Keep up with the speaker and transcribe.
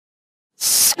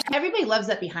Everybody loves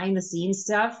that behind the scenes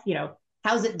stuff,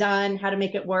 how's it done, how to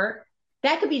make it work.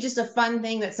 That could be just a fun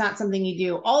thing that's not something you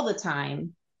do all the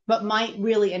time, but might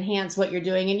really enhance what you're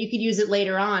doing. And you could use it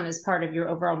later on as part of your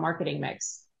overall marketing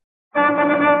mix.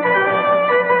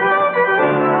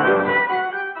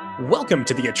 Welcome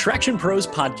to the Attraction Pros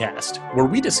podcast, where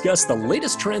we discuss the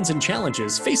latest trends and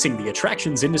challenges facing the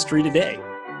attractions industry today.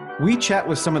 We chat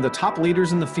with some of the top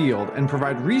leaders in the field and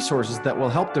provide resources that will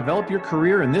help develop your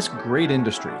career in this great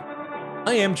industry.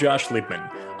 I am Josh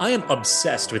Liebman. I am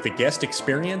obsessed with the guest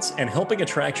experience and helping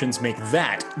attractions make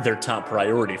that their top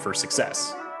priority for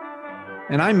success.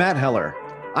 And I'm Matt Heller.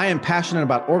 I am passionate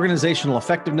about organizational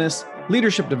effectiveness,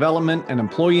 leadership development, and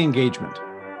employee engagement.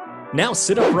 Now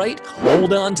sit upright,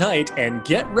 hold on tight, and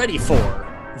get ready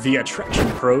for the Attraction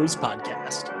Pros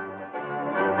podcast.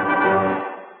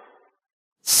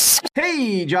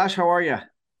 Hey, Josh, how are you?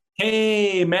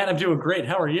 Hey, Matt, I'm doing great.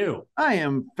 How are you? I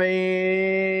am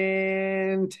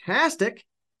fantastic.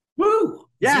 Woo!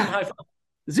 Yeah. Zoom high five.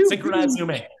 Zoom. Synchronized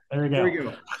zooming. There we go. There we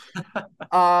go.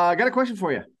 Got a question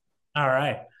for you. All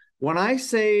right. When I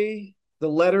say the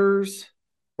letters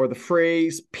or the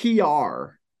phrase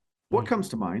PR, what comes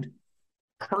to mind?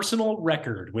 Personal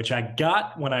record, which I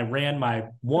got when I ran my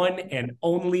one and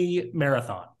only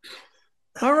marathon.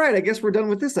 All right, I guess we're done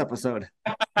with this episode.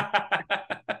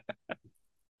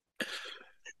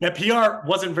 That PR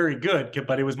wasn't very good,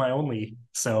 but it was my only,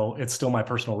 so it's still my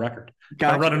personal record.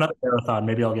 Gotcha. If I run another marathon,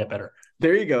 maybe I'll get better.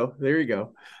 There you go. There you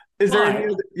go. Is there any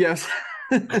other? Yes.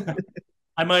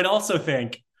 I might also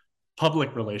think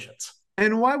public relations.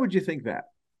 And why would you think that?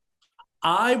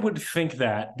 I would think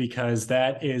that because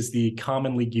that is the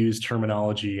commonly used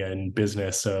terminology in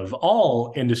business of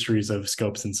all industries of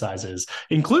scopes and sizes,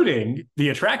 including the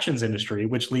attractions industry,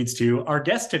 which leads to our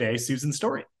guest today, Susan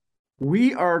Story.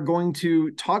 We are going to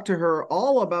talk to her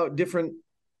all about different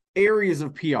areas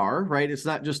of PR, right? It's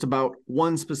not just about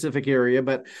one specific area,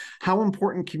 but how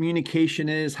important communication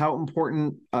is, how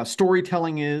important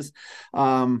storytelling is,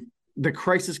 the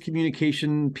crisis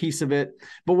communication piece of it.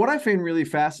 But what I find really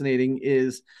fascinating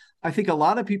is I think a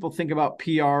lot of people think about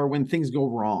PR when things go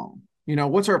wrong.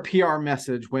 What's our PR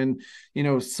message when,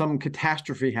 some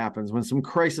catastrophe happens, when some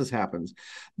crisis happens.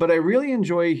 But I really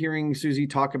enjoy hearing Susie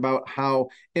talk about how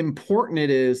important it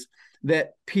is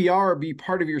that PR be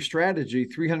part of your strategy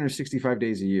 365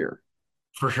 days a year.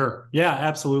 For sure. Yeah,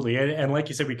 absolutely. And like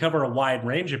you said, we cover a wide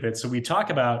range of it. So we talk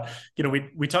about,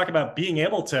 we talk about being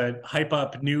able to hype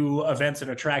up new events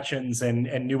and attractions and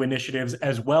new initiatives,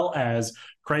 as well as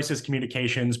crisis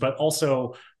communications, but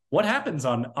also what happens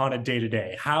on a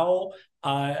day-to-day? How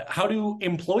do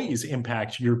employees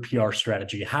impact your PR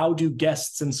strategy? How do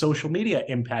guests and social media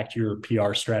impact your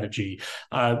PR strategy?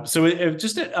 So it's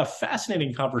just a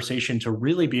fascinating conversation to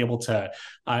really be able to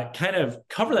kind of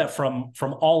cover that from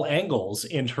all angles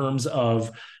in terms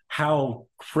of how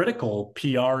critical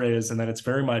PR is, and that it's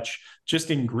very much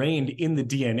just ingrained in the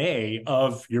DNA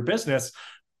of your business,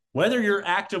 whether you're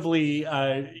actively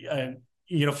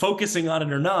focusing on it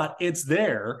or not, it's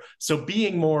there. So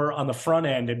being more on the front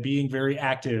end and being very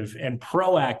active and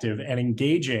proactive and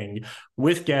engaging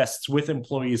with guests, with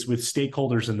employees, with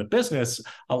stakeholders in the business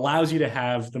allows you to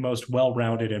have the most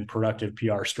well-rounded and productive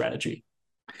PR strategy.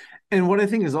 And what I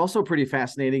think is also pretty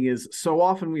fascinating is so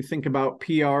often we think about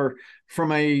PR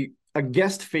from a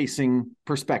guest-facing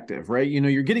perspective, right?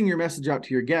 You're getting your message out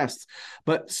to your guests,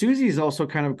 but Susie's also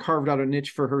kind of carved out a niche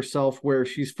for herself where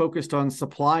she's focused on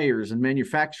suppliers and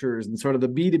manufacturers and sort of the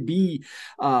B2B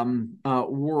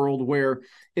world, where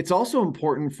it's also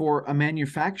important for a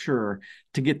manufacturer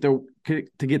to get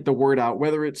the word out,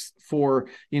 whether it's for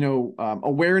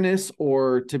awareness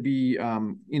or to be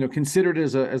considered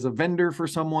as a vendor for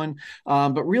someone,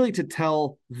 but really to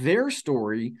tell their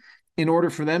story in order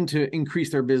for them to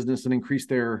increase their business and increase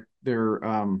their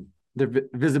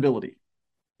visibility.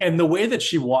 And the way that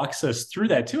she walks us through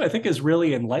that too, I think is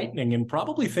really enlightening, and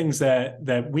probably things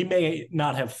that we may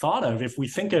not have thought of.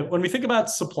 When we think about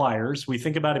suppliers, we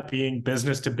think about it being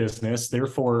business to business.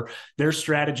 Therefore, their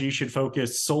strategy should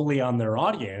focus solely on their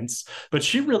audience. But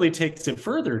she really takes it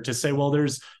further to say, well,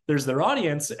 there's their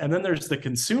audience, and then there's the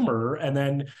consumer, and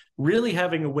then really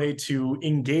having a way to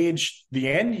engage the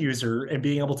end user and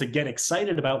being able to get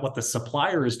excited about what the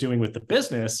supplier is doing with the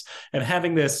business, and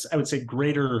having this, I would say,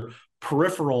 greater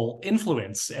peripheral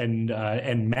influence and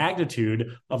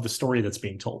magnitude of the story that's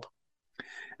being told.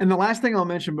 And the last thing I'll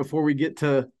mention before we get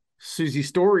to Susie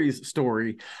Story's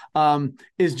story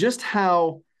is just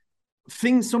how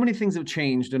so many things have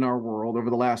changed in our world over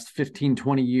the last 15,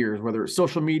 20 years, whether it's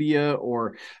social media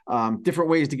or different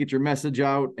ways to get your message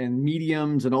out and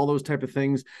mediums and all those type of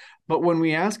things. But when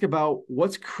we ask about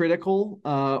what's critical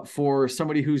for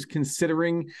somebody who's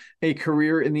considering a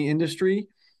career in the industry,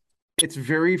 it's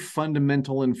very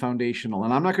fundamental and foundational.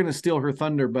 And I'm not going to steal her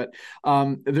thunder, but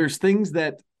there's things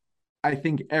that I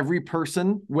think every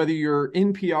person, whether you're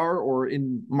in PR or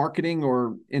in marketing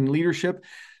or in leadership,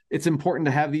 it's important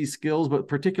to have these skills, but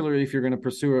particularly if you're going to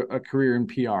pursue a career in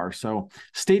PR. So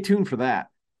stay tuned for that.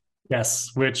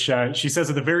 Yes, which she says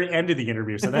at the very end of the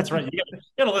interview. So that's right. You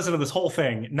got to listen to this whole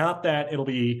thing. Not that it'll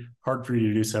be hard for you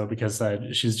to do so, because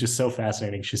she's just so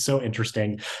fascinating. She's so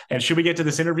interesting. And should we get to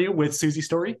this interview with Susie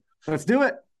Story? Let's do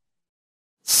it.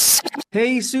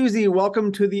 Hey, Susie,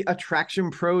 welcome to the Attraction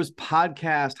Pros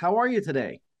podcast. How are you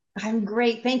today? I'm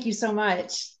great. Thank you so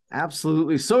much.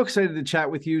 Absolutely. So excited to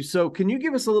chat with you. So can you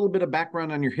give us a little bit of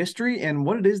background on your history and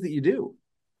what it is that you do?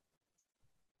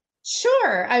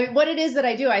 Sure. What it is that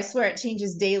I do, I swear it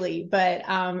changes daily, but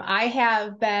I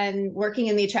have been working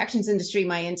in the attractions industry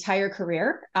my entire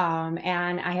career,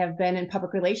 and I have been in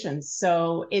public relations.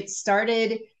 So it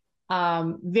started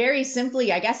very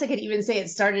simply. I guess I could even say it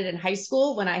started in high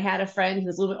school when I had a friend who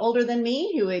was a little bit older than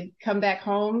me who would come back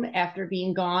home after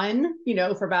being gone,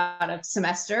 for about a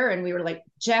semester. And we were like,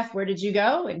 Jeff, where did you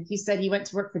go? And he said he went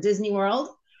to work for Disney World.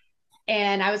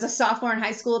 And I was a sophomore in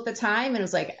high school at the time. And it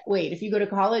was like, wait, if you go to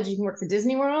college, you can work for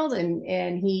Disney World.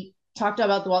 And he talked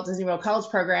about the Walt Disney World College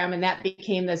Program. And that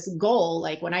became this goal.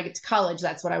 Like, when I get to college,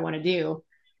 that's what I want to do.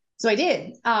 So I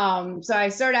did. So I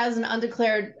started out as an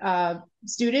undeclared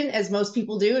student, as most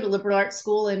people do, at a liberal arts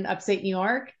school in upstate New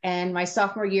York. And my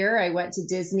sophomore year, I went to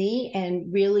Disney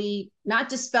and really not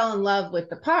just fell in love with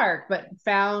the park, but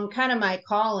found kind of my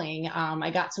calling.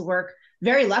 I got to work,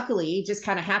 very luckily, just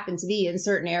kind of happened to be in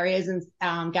certain areas,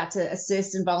 and got to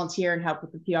assist and volunteer and help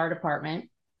with the PR department.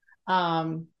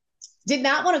 Did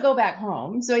not want to go back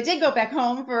home. So I did go back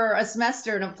home for a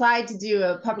semester and applied to do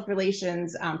a public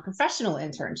relations professional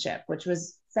internship, which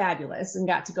was fabulous, and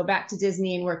got to go back to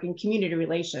Disney and work in community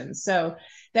relations. So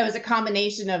that was a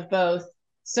combination of both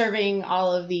serving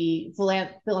all of the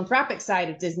philanthropic side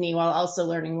of Disney while also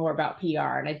learning more about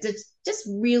PR. And I just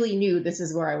really knew this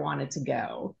is where I wanted to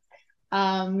go.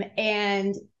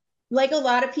 And like a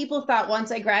lot of people, thought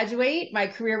once I graduate, my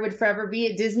career would forever be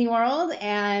at Disney World.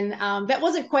 And that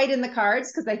wasn't quite in the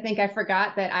cards, because I think I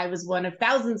forgot that I was one of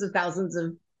thousands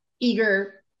of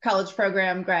eager college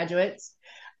program graduates.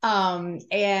 And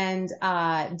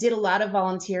did a lot of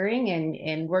volunteering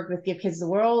and worked with Give Kids the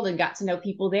World and got to know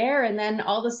people there. And then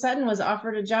all of a sudden was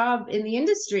offered a job in the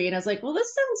industry. And I was like, well,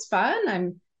 this sounds fun.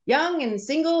 I'm young and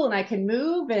single and I can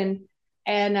move. And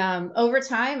over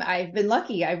time, I've been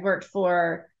lucky. I've worked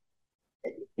for,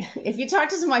 if you talk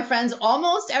to some of my friends,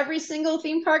 almost every single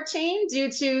theme park chain, due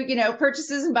to,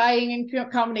 purchases and buying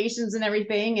and combinations and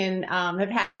everything, and have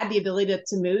had the ability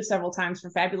to move several times for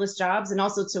fabulous jobs, and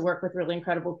also to work with really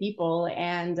incredible people.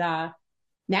 And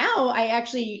now I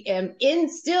actually am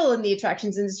still in the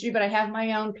attractions industry, but I have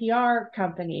my own PR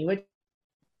company, which is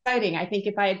exciting. I think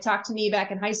if I had talked to me back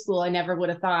in high school, I never would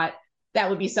have thought that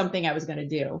would be something I was going to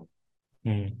do.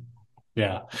 Mm.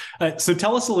 Yeah. So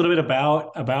tell us a little bit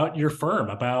about your firm,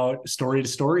 about Story to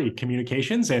Story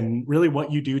Communications, and really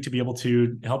what you do to be able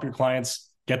to help your clients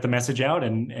get the message out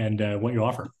and what you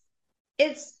offer.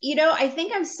 It's, I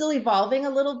think I'm still evolving a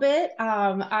little bit.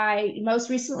 I most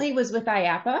recently was with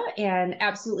IAAPA and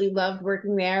absolutely loved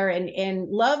working there, and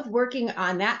loved working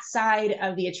on that side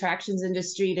of the attractions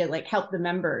industry to help the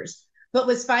members, but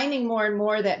was finding more and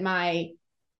more that my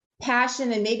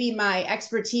passion and maybe my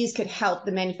expertise could help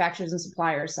the manufacturers and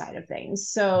suppliers side of things.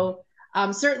 So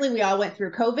certainly we all went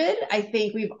through COVID. I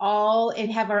think we've all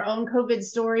have our own COVID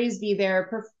stories, be they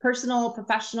personal,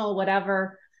 professional,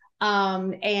 whatever.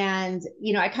 And,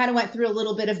 I kind of went through a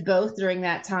little bit of both during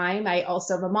that time. I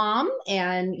also am a mom,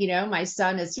 and, my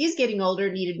son, as he's getting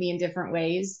older, needed me in different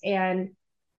ways. And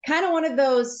kind of one of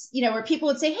those, where people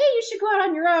would say, hey, you should go out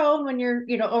on your own when you're,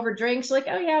 over drinks. You're like,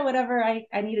 oh yeah, whatever.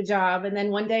 I need a job. And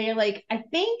then one day you're like, I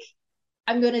think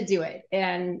I'm going to do it.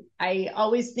 And I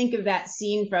always think of that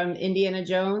scene from Indiana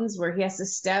Jones where he has to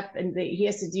step and he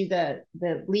has to do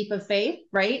the leap of faith.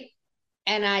 Right.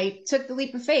 And I took the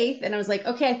leap of faith and I was like,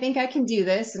 okay, I think I can do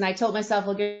this. And I told myself,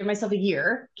 I'll give myself a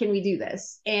year. Can we do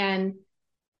this? And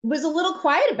was a little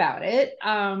quiet about it,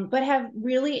 but have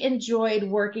really enjoyed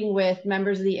working with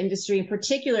members of the industry, in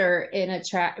particular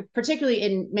particularly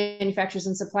in manufacturers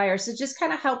and suppliers, to just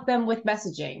kind of help them with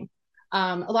messaging.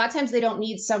 A lot of times they don't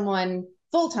need someone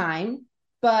full-time,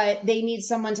 but they need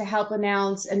someone to help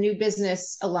announce a new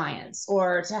business alliance,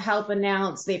 or to help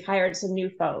announce they've hired some new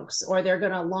folks, or they're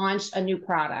going to launch a new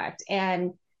product.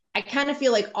 And I kind of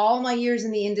feel like all my years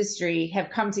in the industry have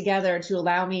come together to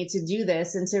allow me to do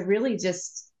this and to really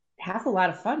just have a lot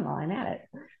of fun while I'm at it.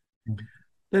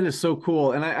 That is so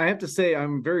cool. And I have to say,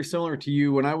 I'm very similar to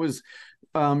you. When I was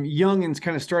young and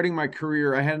kind of starting my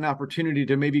career, I had an opportunity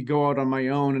to maybe go out on my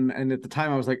own. And at the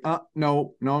time I was like,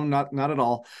 no, not at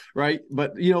all. Right.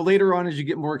 But, later on, as you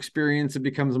get more experience, it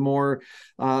becomes more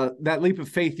that leap of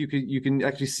faith you can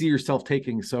actually see yourself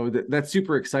taking. So that's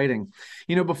super exciting.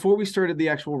 Before we started the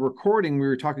actual recording, we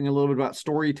were talking a little bit about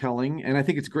storytelling. And I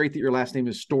think it's great that your last name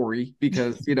is Story,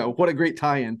 because, what a great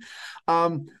tie-in.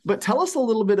 But tell us a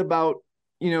little bit about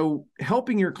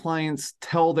helping your clients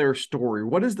tell their story.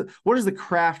 What is the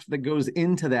craft that goes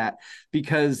into that?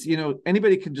 Because,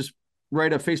 anybody could just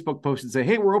write a Facebook post and say,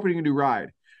 hey, we're opening a new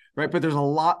ride, right? But there's a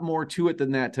lot more to it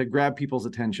than that to grab people's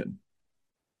attention.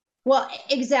 Well,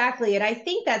 exactly. And I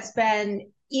think that's been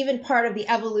even part of the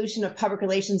evolution of public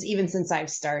relations, even since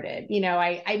I've started.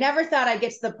 I never thought I'd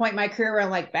get to the point in my career where I'm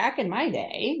like, back in my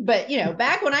day, but,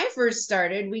 back when I first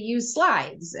started, we used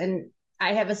slides, and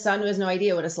I have a son who has no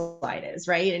idea what a slide is,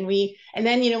 right? And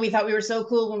then we thought we were so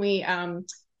cool when we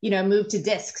moved to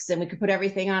discs, and we could put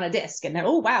everything on a disc. And then,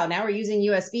 oh wow, now we're using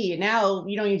USB. And now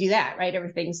you don't even do that, right?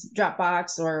 Everything's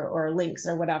Dropbox or links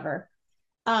or whatever.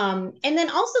 And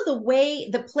then also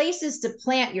the places to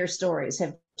plant your stories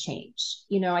have changed.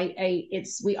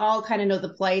 We all kind of know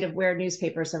the plight of where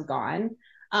newspapers have gone,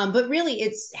 but really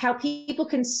it's how people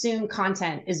consume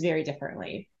content is very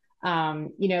differently.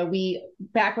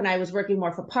 Back when I was working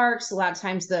more for parks, a lot of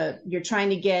times you're trying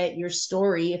to get your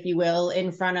story, if you will,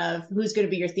 in front of who's going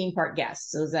to be your theme park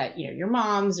guests. So that, your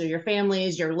moms or your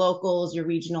families, your locals, your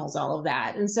regionals, all of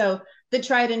that. And so the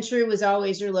tried and true was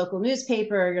always your local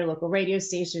newspaper, your local radio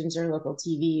stations, your local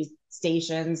TV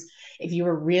stations. If you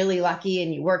were really lucky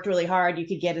and you worked really hard, you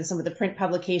could get in some of the print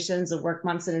publications and work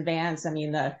months in advance. I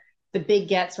mean, the big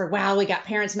gets were, wow, we got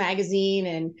Parents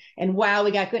Magazine, and wow,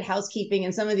 we got Good Housekeeping,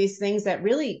 and some of these things that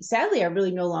really, sadly, are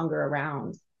really no longer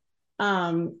around.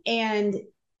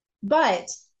 But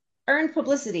earned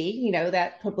publicity,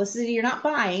 that publicity you're not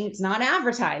buying, it's not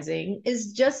advertising,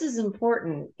 is just as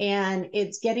important. And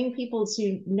it's getting people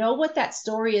to know what that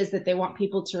story is that they want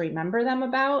people to remember them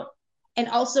about. And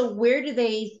also, where do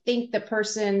they think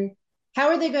how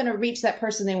are they going to reach that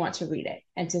person they want to read it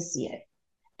and to see it?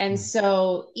 And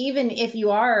so even if you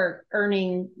are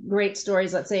earning great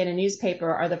stories, let's say in a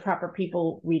newspaper, are the proper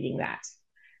people reading that?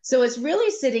 So it's really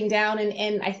sitting down,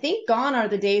 and I think gone are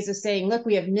the days of saying, look,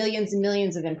 we have millions and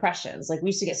millions of impressions. Like we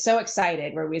used to get so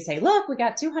excited where we say, look, we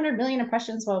got 200 million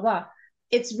impressions, blah, blah.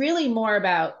 It's really more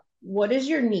about, what is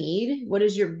your need? What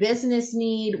is your business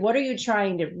need? What are you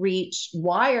trying to reach?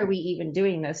 Why are we even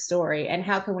doing this story? And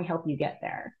how can we help you get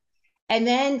there? And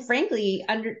then frankly,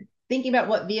 thinking about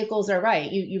what vehicles are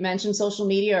right. You mentioned social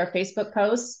media or Facebook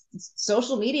posts.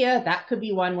 Social media, that could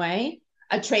be one way.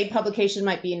 A trade publication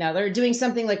might be another. Doing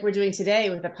something like we're doing today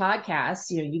with a podcast,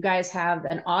 you guys have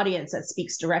an audience that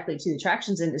speaks directly to the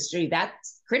attractions industry.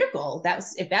 That's critical.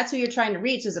 If that's who you're trying to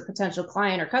reach as a potential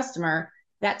client or customer,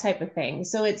 that type of thing.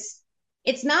 So it's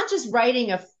not just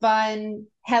writing a fun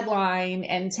headline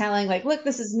and telling like, look,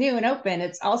 this is new and open.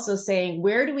 It's also saying,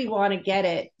 where do we want to get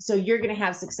it so you're going to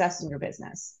have success in your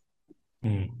business?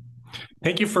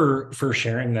 Thank you for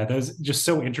sharing that. That was just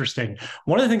so interesting.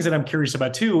 One of the things that I'm curious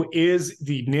about too is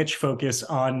the niche focus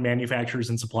on manufacturers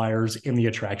and suppliers in the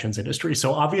attractions industry.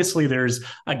 So obviously there's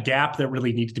a gap that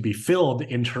really needs to be filled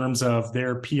in terms of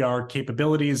their PR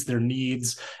capabilities, their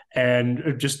needs,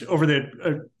 and just over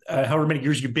the however many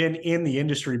years you've been in the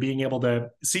industry, being able to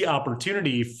see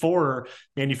opportunity for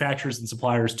manufacturers and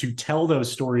suppliers to tell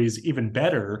those stories even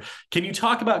better. Can you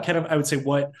talk about kind of, I would say,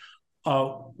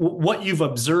 what you've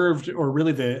observed, or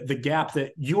really the gap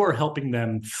that you are helping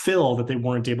them fill that they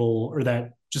weren't able, or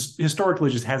that just historically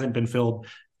just hasn't been filled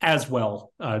as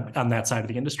well on that side of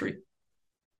the industry?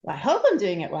 Well, I hope I'm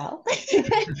doing it well. But,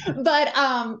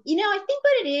 I think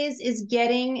what it is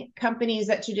getting companies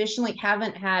that traditionally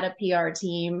haven't had a PR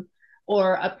team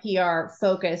or a PR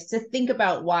focus to think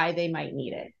about why they might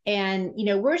need it. And,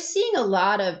 we're seeing a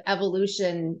lot of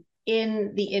evolution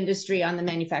in the industry on the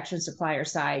manufacturing supplier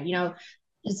side.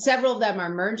 Several of them are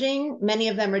merging. Many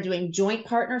of them are doing joint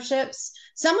partnerships.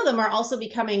 Some of them are also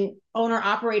becoming owner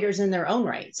operators in their own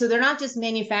right. So they're not just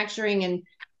manufacturing and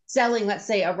selling, let's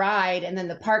say, a ride, and then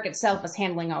the park itself is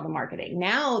handling all the marketing.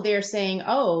 Now they're saying,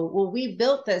 oh, well, we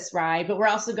built this ride, but we're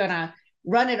also going to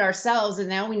run it ourselves, and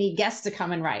now we need guests to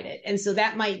come and ride it. And so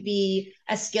that might be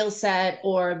a skill set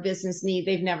or a business need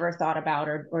they've never thought about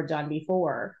or done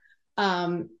before.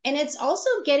 And it's also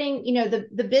getting,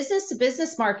 the business to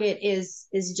business market is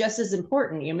just as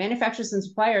important. Manufacturers and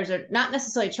suppliers are not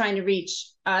necessarily trying to reach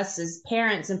us as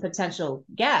parents and potential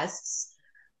guests,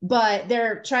 but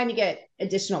they're trying to get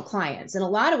additional clients. In a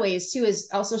lot of ways too, is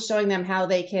also showing them how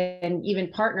they can even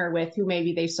partner with who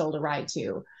maybe they've sold a ride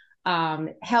to,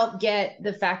 help get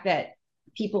the fact that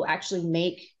people actually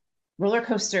make roller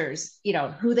coasters,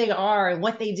 who they are and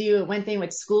what they do and when they went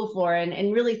to school for,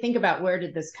 and really think about where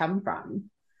did this come from.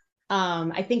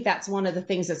 I think that's one of the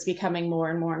things that's becoming more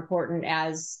and more important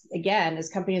as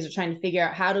companies are trying to figure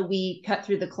out, how do we cut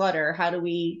through the clutter? How do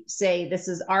we say this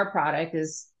is our product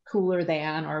is cooler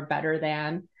than or better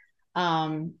than?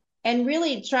 And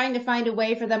really trying to find a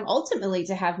way for them ultimately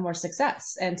to have more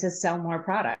success and to sell more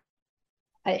product.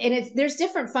 And there's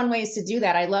different fun ways to do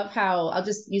that. I love how, I'll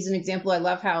just use an example. I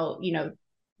love how,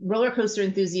 roller coaster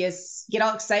enthusiasts get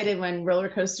all excited when roller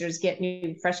coasters get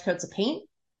new fresh coats of paint.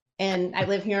 And I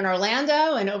live here in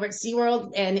Orlando, and over at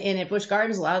SeaWorld and at Busch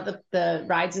Gardens, a lot of the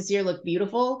rides this year look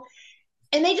beautiful.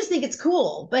 And they just think it's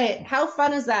cool. But how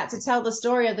fun is that to tell the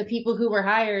story of the people who were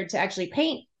hired to actually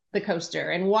paint the coaster?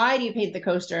 And why do you paint the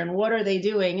coaster? And what are they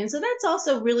doing? And so that's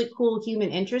also really cool human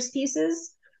interest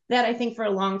pieces that I think for a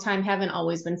long time haven't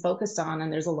always been focused on.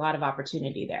 And there's a lot of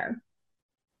opportunity there.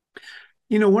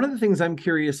 One of the things I'm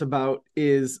curious about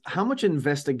is how much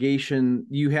investigation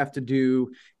you have to do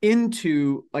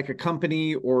into like a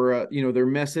company or their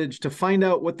message to find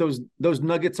out what those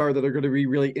nuggets are that are going to be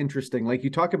really interesting. Like you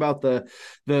talk about the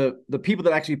people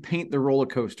that actually paint the roller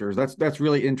coasters. That's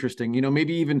really interesting.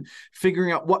 Maybe even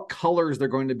figuring out what colors they're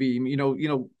going to be.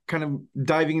 Kind of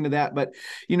diving into that. But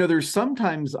there's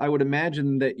sometimes I would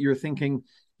imagine that you're thinking,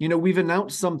 we've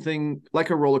announced something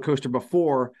like a roller coaster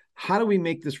before. How do we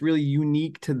make this really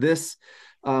unique to this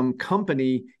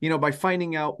company, by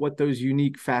finding out what those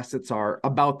unique facets are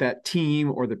about that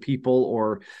team or the people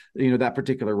or, that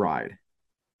particular ride?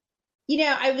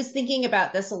 I was thinking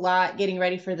about this a lot getting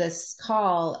ready for this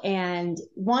call. And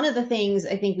one of the things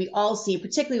I think we all see,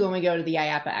 particularly when we go to the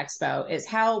IAAPA Expo, is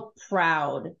how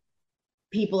proud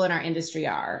people in our industry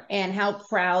are and how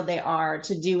proud they are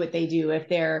to do what they do. If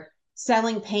they're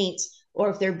selling paint or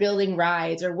if they're building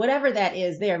rides or whatever that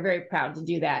is, they are very proud to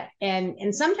do that.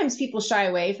 And sometimes people shy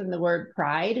away from the word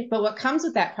pride, but what comes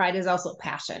with that pride is also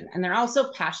passion. And they're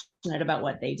also passionate about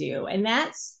what they do. And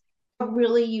that's a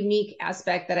really unique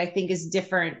aspect that I think is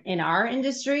different in our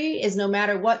industry, is no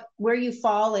matter where you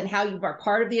fall and how you are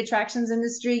part of the attractions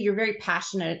industry, you're very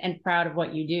passionate and proud of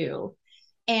what you do.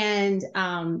 And,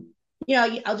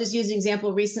 I'll just use an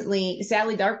example. Recently,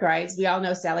 Sally Dark Rides, we all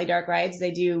know Sally Dark Rides.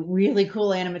 They do really cool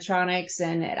animatronics.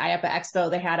 And at IAAPA Expo,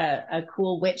 they had a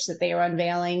cool witch that they were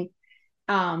unveiling.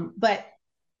 But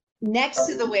next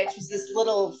to the witch was this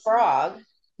little frog.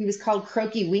 He was called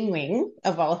Croaky Wing Wing,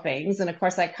 of all things. And of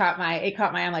course, it caught my eye.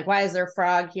 I'm like, why is there a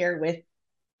frog here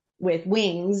with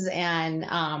wings?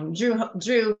 And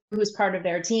Drew, who's part of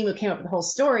their team who came up with the whole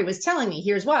story, was telling me,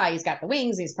 here's why. He's got the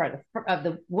wings. He's part of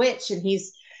the witch. And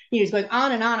he's going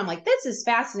on and on. I'm like, this is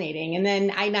fascinating. And then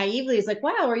I naively was like,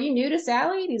 wow, are you new to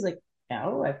Sally? And he's like,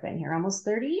 no, I've been here almost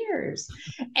 30 years.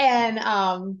 And,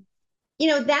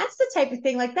 that's the type of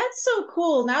thing, like, that's so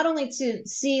cool. Not only to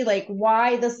see like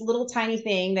why this little tiny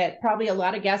thing that probably a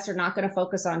lot of guests are not going to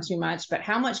focus on too much, but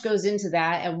how much goes into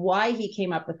that and why he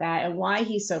came up with that and why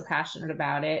he's so passionate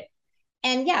about it.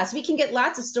 And yes, we can get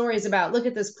lots of stories about, look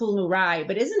at this cool new ride,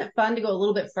 but isn't it fun to go a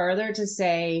little bit further to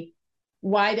say,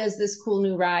 why does this cool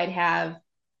new ride have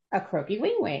a croaky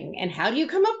wing wing? And how do you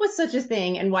come up with such a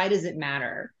thing? And why does it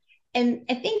matter? And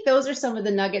I think those are some of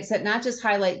the nuggets that not just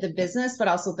highlight the business, but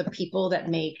also the people that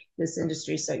make this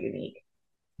industry so unique.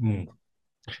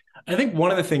 I think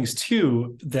one of the things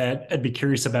too that I'd be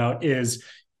curious about is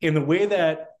in the way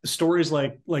that stories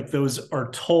like those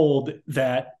are told,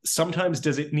 that sometimes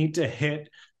does it need to hit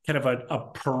kind of a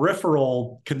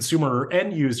peripheral consumer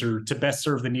end user to best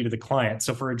serve the need of the client.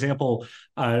 So for example,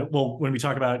 when we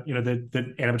talk about,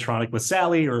 the animatronic with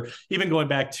Sally, or even going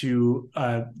back to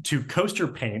coaster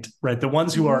paint, right? The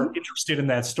ones who are interested in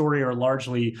that story are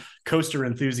largely coaster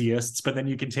enthusiasts, but then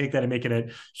you can take that and make it a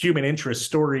human interest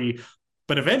story.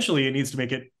 But eventually it needs to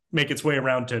make its way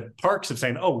around to parks of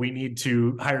saying, oh, we need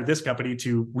to hire this company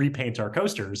to repaint our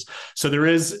coasters. So there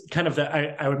is kind of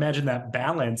that, I would imagine, that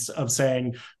balance of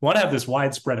saying, we want to have this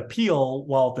widespread appeal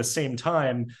while at the same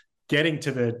time getting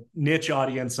to the niche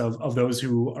audience of those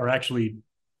who are actually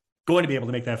going to be able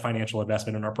to make that financial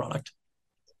investment in our product.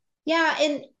 Yeah.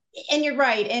 And And you're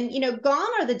right. And, gone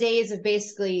are the days of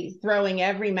basically throwing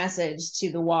every message to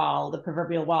the wall, the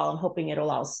proverbial wall, and hoping it'll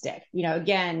all stick.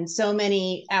 Again, so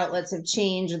many outlets have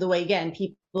changed the way, again,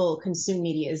 people consume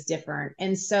media is different.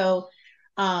 And so,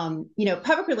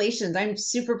 public relations, I'm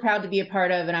super proud to be a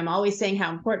part of, and I'm always saying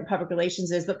how important public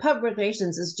relations is, but public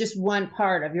relations is just one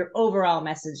part of your overall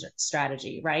message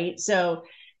strategy, right? So,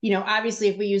 obviously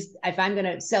if I'm going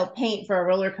to sell paint for a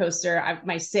roller coaster,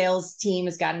 my sales team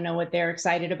has got to know what they're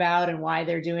excited about and why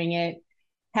they're doing it.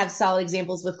 Have solid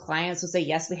examples with clients who say,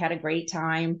 yes, we had a great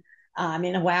time.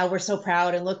 And wow, we're so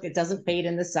proud. And look, it doesn't fade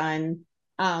in the sun.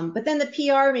 But then the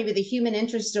PR, maybe the human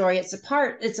interest story,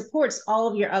 it supports all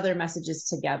of your other messages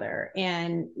together.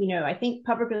 And, I think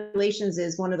public relations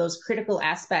is one of those critical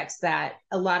aspects that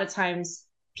a lot of times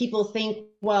people think,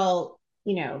 well,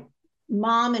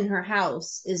 mom in her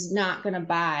house is not going to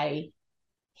buy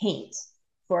paint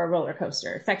for a roller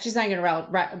coaster. In fact, she's not going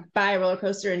to buy a roller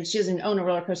coaster, and she doesn't own a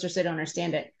roller coaster, so they don't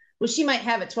understand it. Well, she might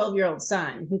have a 12-year-old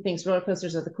son who thinks roller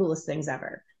coasters are the coolest things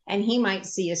ever. And he might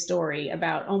see a story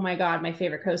about, oh my God, my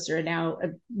favorite coaster, and now a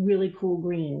really cool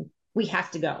green. We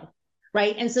have to go.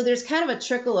 Right. And so there's kind of a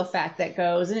trickle effect that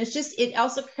goes. And it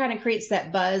also kind of creates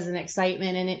that buzz and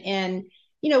excitement. And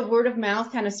word of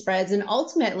mouth kind of spreads. And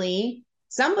ultimately,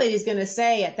 somebody's going to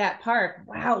say at that park,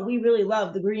 wow, we really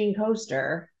love the green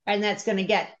coaster. And that's going to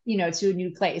get, to a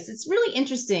new place. It's really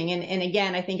interesting. And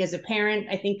again, I think as a parent,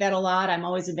 I think that a lot. I'm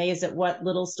always amazed at what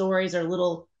little stories or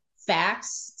little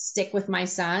facts stick with my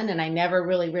son. And I never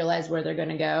really realize where they're going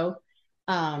to go.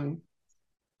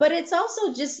 But it's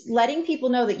also just letting people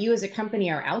know that you as a company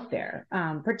are out there.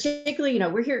 Particularly,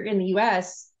 we're here in the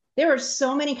US. There are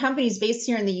so many companies based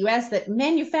here in the US that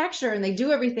manufacture and they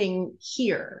do everything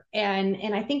here. And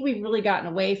I think we've really gotten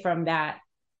away from that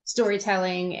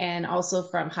storytelling and also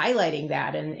from highlighting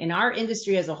that. And our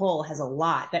industry as a whole has a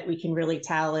lot that we can really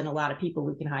tell and a lot of people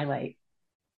we can highlight.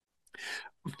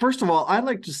 First of all, I'd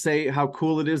like to say how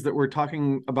cool it is that we're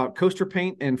talking about coaster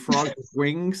paint and frogs with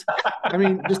wings. I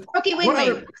mean, just okay, wait.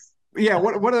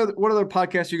 What other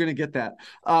podcasts you're going to get that?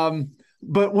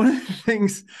 But one of the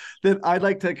things that I'd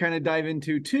like to kind of dive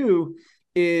into too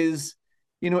is,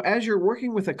 as you're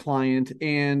working with a client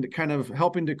and kind of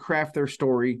helping to craft their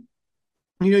story,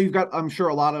 you've got, I'm sure,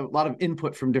 a lot of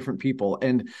input from different people,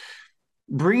 and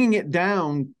bringing it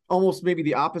down, almost maybe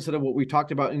the opposite of what we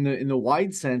talked about in the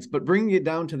wide sense, but bringing it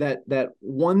down to that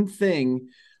one thing,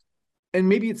 and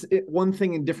maybe it's one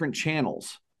thing in different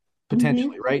channels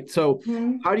potentially, mm-hmm. right? So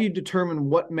how do you determine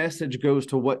what message goes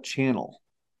to what channel?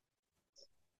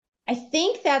 I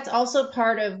think that's also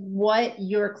part of what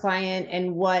your client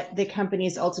and what the company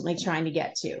is ultimately trying to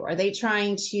get to. Are they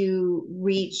trying to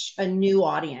reach a new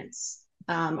audience?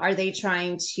 Are they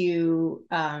trying to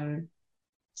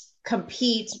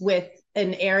compete with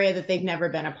an area that they've never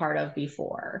been a part of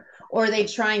before? Or are they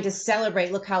trying to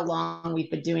celebrate, look how long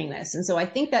we've been doing this? And so I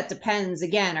think that depends.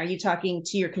 Again, are you talking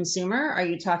to your consumer? Are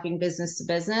you talking business to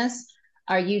business?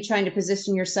 Are you trying to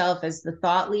position yourself as the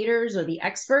thought leaders or the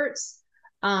experts?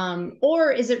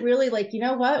 Or is it really like,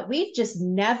 what? We've just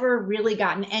never really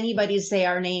gotten anybody to say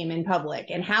our name in public.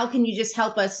 And how can you just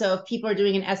help us? So if people are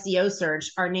doing an SEO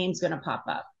search, our name's going to pop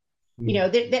up.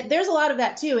 There's a lot of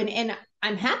that too. And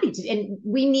I'm happy to, and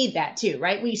we need that too,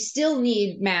 right? We still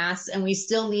need mass and we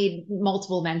still need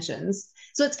multiple mentions.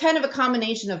 So it's kind of a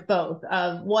combination of both,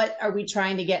 of what are we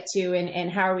trying to get to and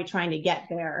how are we trying to get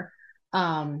there?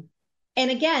 And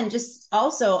again, just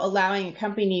also allowing a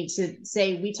company to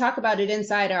say, we talk about it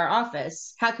inside our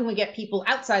office. How can we get people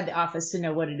outside the office to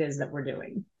know what it is that we're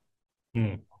doing?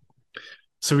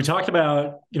 So we talked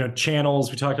about,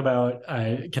 channels, we talked about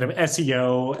kind of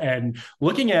SEO and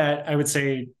looking at, I would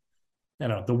say,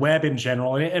 the web in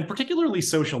general, and particularly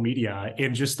social media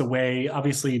in just the way,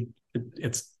 obviously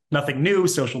it's nothing new.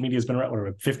 Social media has been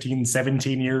around 15,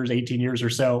 17 years, 18 years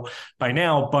or so by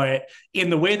now, but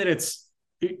in the way that it's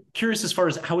curious as far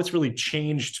as how it's really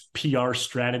changed PR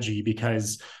strategy,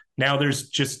 because now there's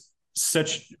just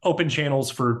such open channels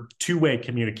for two-way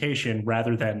communication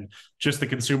rather than just the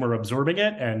consumer absorbing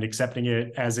it and accepting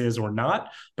it as is or not,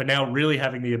 but now really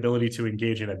having the ability to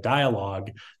engage in a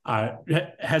dialogue.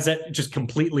 Has that just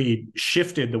completely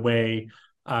shifted the way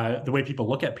people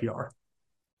look at PR?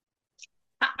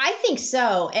 I think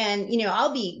so. And,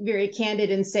 I'll be very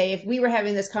candid and say, if we were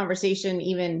having this conversation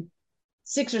even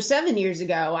 6 or 7 years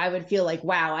ago, I would feel like,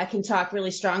 wow, I can talk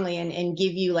really strongly and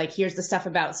give you like, here's the stuff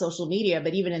about social media.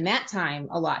 But even in that time,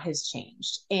 a lot has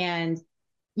changed. And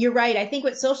you're right. I think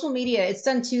with social media, it's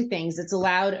done two things. It's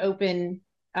allowed open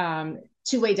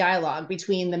two-way dialogue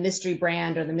between the mystery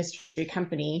brand or the mystery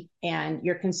company and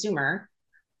your consumer.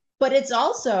 But it's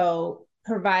also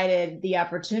provided the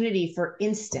opportunity for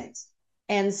instant.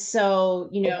 And so,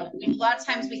 a lot of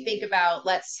times we think about,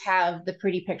 let's have the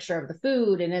pretty picture of the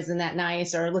food and isn't that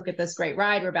nice? Or look at this great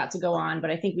ride we're about to go on.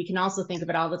 But I think we can also think of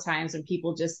it all the times when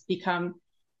people just become,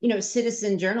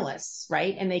 citizen journalists,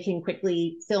 right? And they can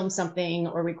quickly film something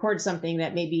or record something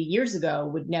that maybe years ago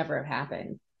would never have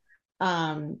happened.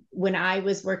 When I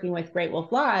was working with Great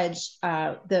Wolf Lodge,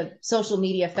 the social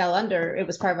media fell under, it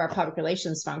was part of our public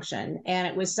relations function. And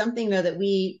it was something, though, that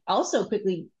we also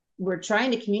quickly were trying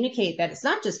to communicate, that it's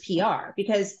not just PR,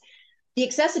 because the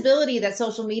accessibility that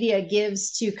social media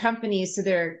gives to companies, to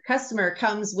their customer,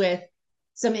 comes with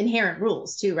some inherent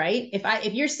rules too, right?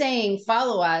 If you're saying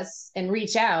follow us and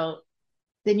reach out,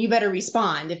 then you better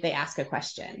respond if they ask a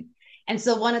question. And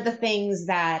so one of the things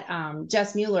that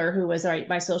Jess Mueller, who was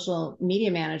my social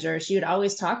media manager, she would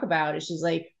always talk about is, she's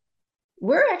like,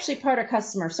 we're actually part of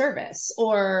customer service,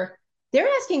 or they're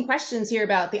asking questions here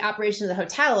about the operation of the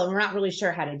hotel, and we're not really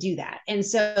sure how to do that. And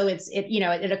so it's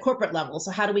at a corporate level.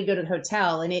 So how do we go to the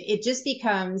hotel? And it just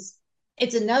becomes,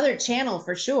 it's another channel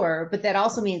for sure, but that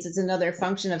also means it's another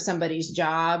function of somebody's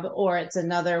job, or it's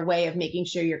another way of making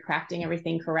sure you're crafting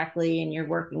everything correctly and you're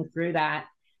working through that.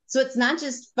 So it's not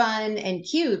just fun and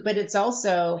cute, but it's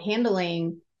also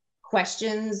handling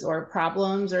questions or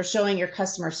problems or showing your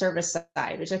customer service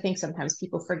side, which I think sometimes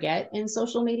people forget in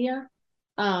social media.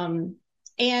 And,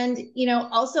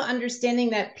 also understanding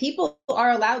that people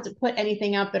are allowed to put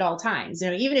anything up at all times.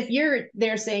 Even if you're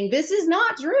there saying this is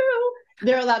not true,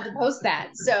 they're allowed to post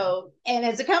that. So, and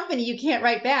as a company, you can't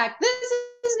write back, this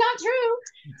is not true.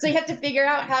 So you have to figure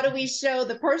out, how do we show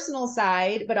the personal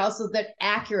side, but also the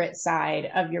accurate side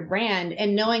of your brand,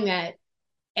 and knowing that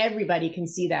everybody can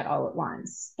see that all at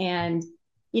once. And,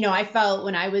 I felt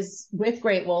when I was with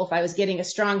Great Wolf, I was getting a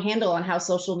strong handle on how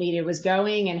social media was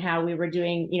going and how we were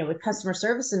doing, with customer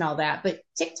service and all that. But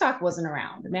TikTok wasn't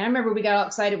around. I mean, I remember we got all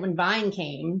excited when Vine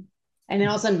came, and then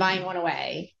all of a sudden Vine went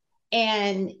away.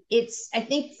 And I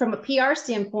think from a PR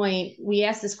standpoint, we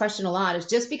ask this question a lot, is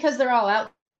just because they're all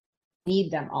out,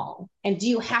 need them all? And do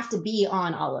you have to be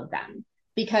on all of them?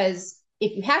 Because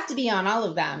if you have to be on all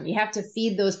of them, you have to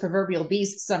feed those proverbial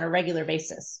beasts on a regular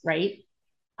basis, right?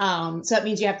 So that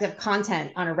means you have to have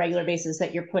content on a regular basis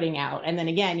that you're putting out. And then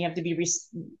again, you have to be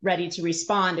ready to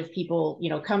respond if people,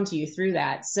 come to you through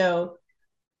that. So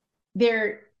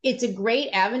it's a great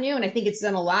avenue. And I think it's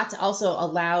done a lot to also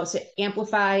allow to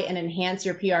amplify and enhance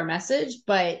your PR message,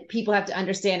 but people have to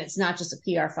understand it's not just a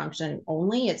PR function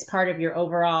only. It's part of your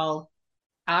overall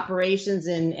operations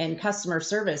and customer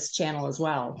service channel as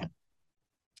well.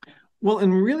 Well,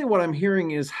 and really what I'm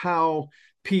hearing is how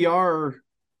PR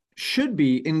should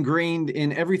be ingrained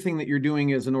in everything that you're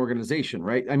doing as an organization,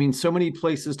 right? I mean, so many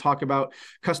places talk about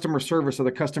customer service or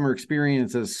the customer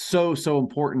experience as so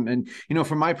important. And,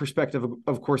 from my perspective,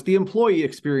 of course, the employee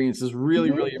experience is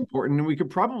really, really important. And we could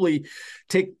probably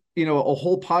take, a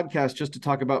whole podcast just to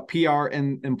talk about PR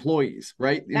and employees,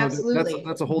 right? Absolutely.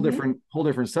 That's a whole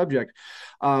different subject.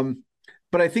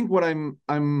 But I think what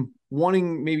I'm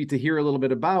wanting maybe to hear a little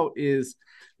bit about is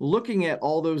looking at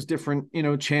all those different,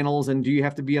 channels, and do you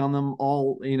have to be on them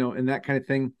all, and that kind of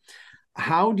thing.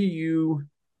 How do you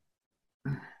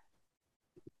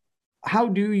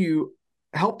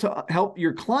help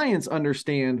your clients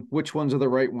understand which ones are the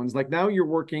right ones? Like now you're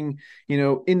working,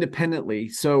 independently,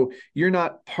 so you're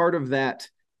not part of that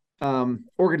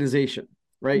organization,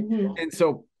 right? Mm-hmm. And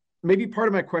so maybe part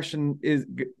of my question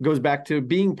goes back to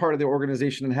being part of the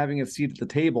organization and having a seat at the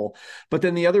table. But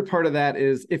then the other part of that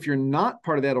is, if you're not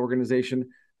part of that organization,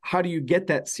 how do you get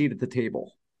that seat at the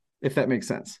table? If that makes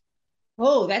sense.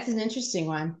 Oh, that's an interesting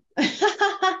one.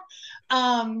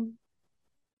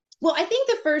 Well, I think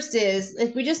the first is,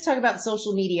 if we just talk about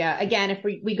social media, again, if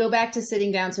we go back to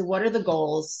sitting down to what are the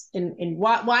goals and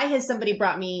why has somebody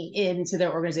brought me into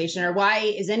their organization, or why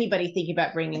is anybody thinking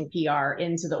about bringing PR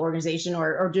into the organization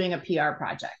or doing a PR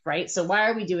project, right? So why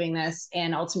are we doing this?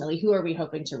 And ultimately, who are we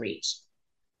hoping to reach?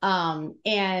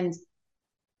 And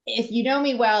if you know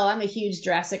me well, I'm a huge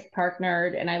Jurassic Park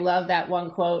nerd. And I love that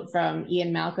one quote from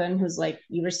Ian Malcolm, who's like,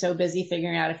 you were so busy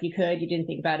figuring out if you could, you didn't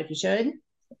think about if you should.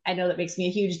 I know that makes me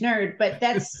a huge nerd, but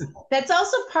that's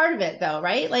also part of it though,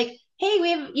 right? Like, hey,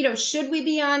 we have, should we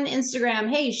be on Instagram?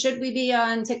 Hey, should we be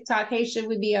on TikTok? Hey, should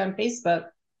we be on Facebook?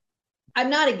 I'm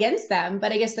not against them,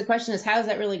 but I guess the question is, how is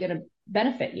that really going to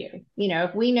benefit you?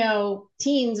 If we know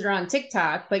teens are on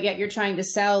TikTok, but yet you're trying to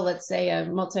sell, let's say, a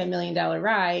multi-million-dollar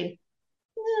ride,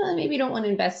 maybe you don't want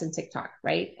to invest in TikTok,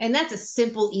 right? And that's a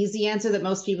simple, easy answer that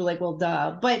most people are like, well,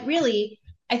 duh. But really,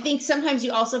 I think sometimes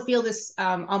you also feel this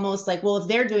almost like, well, if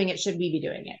they're doing it, should we be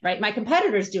doing it, right? My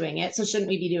competitor's doing it, so shouldn't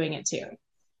we be doing it too?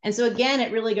 And so again,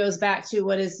 it really goes back to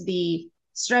what is the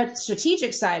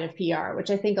strategic side of PR, which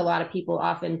I think a lot of people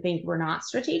often think we're not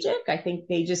strategic. I think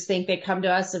they just think they come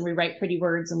to us and we write pretty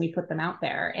words and we put them out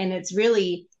there. And it's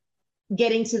really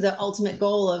getting to the ultimate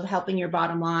goal of helping your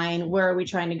bottom line. Where are we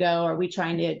trying to go? Are we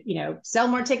trying to, sell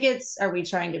more tickets? Are we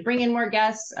trying to bring in more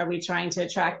guests? Are we trying to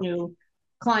attract new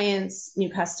clients, new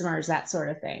customers, that sort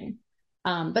of thing?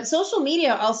 But social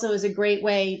media also is a great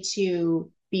way to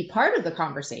be part of the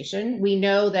conversation. We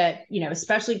know that,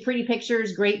 especially pretty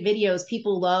pictures, great videos,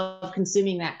 people love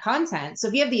consuming that content. So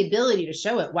if you have the ability to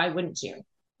show it, why wouldn't you?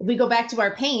 If we go back to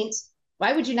our paint,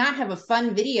 why would you not have a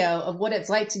fun video of what it's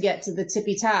like to get to the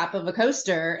tippy top of a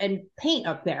coaster and paint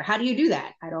up there? How do you do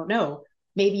that? I don't know.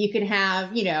 Maybe you can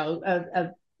have,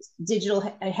 a digital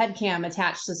head cam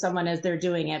attached to someone as they're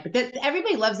doing it. But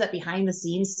everybody loves that behind the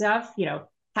scenes stuff,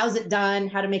 how's it done,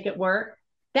 how to make it work.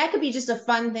 That could be just a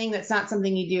fun thing that's not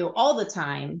something you do all the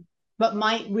time, but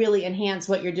might really enhance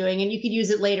what you're doing. And you could use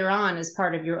it later on as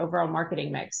part of your overall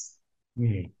marketing mix.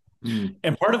 Mm-hmm.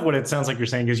 And part of what it sounds like you're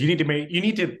saying is you need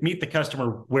to meet the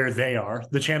customer where they are,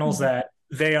 the channels that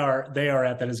they are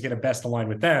at that is going to best align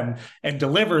with them, and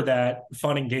deliver that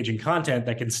fun, engaging content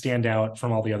that can stand out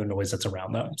from all the other noise that's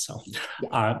around them. So,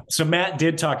 so Matt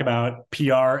did talk about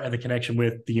PR and the connection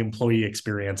with the employee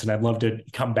experience, and I'd love to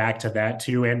come back to that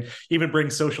too, and even bring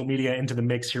social media into the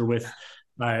mix here with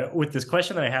this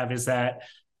question that I have is that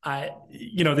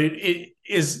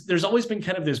there's always been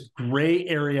kind of this gray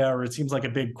area, or it seems like a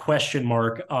big question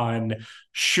mark on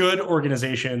should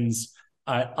organizations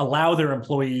allow their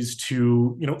employees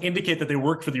to, indicate that they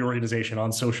work for the organization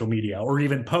on social media, or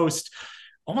even post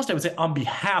almost, I would say, on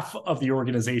behalf of the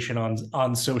organization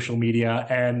on social media.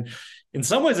 And in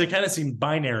some ways it kind of seems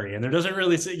binary, and there doesn't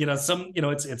really,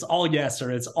 it's all yes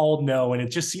or it's all no. And it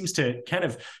just seems to kind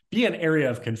of be an area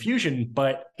of confusion.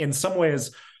 But in some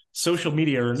ways, social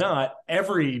media or not,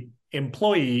 every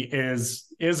employee is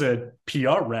a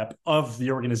PR rep of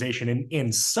the organization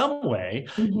in some way.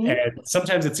 Mm-hmm. And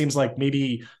sometimes it seems like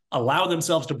maybe allow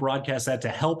themselves to broadcast that to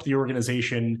help the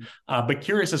organization. But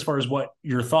curious as far as what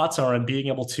your thoughts are on being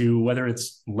able to, whether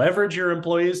it's leverage your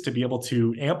employees to be able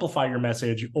to amplify your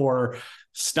message, or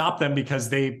stop them because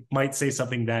they might say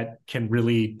something that can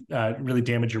really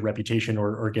damage your reputation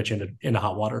or get you into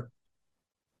hot water.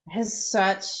 Has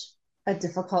such a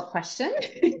difficult question.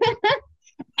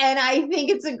 And I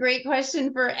think it's a great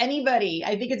question for anybody.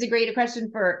 I think it's a great question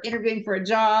for interviewing for a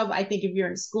job. I think if you're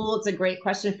in school, it's a great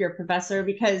question if you're a professor,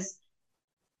 because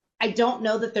I don't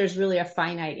know that there's really a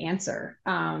finite answer.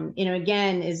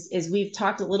 Again, is we've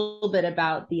talked a little bit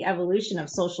about the evolution of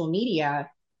social media.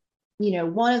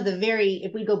 One of the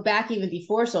if we go back even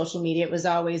before social media, it was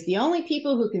always the only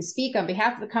people who can speak on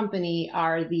behalf of the company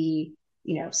are the,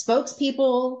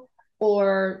 spokespeople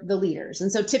or the leaders.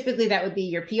 And so typically that would be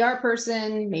your PR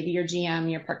person, maybe your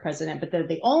GM, your park president, but they're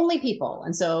the only people.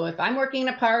 And so if I'm working in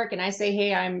a park and I say,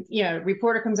 hey, a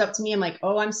reporter comes up to me, I'm like,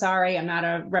 oh, I'm sorry, I'm not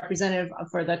a representative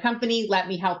for the company. Let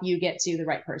me help you get to the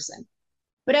right person.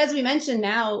 But as we mentioned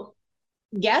now,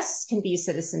 guests can be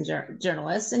citizen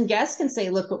journalists, and guests can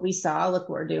say, look what we saw, look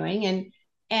what we're doing.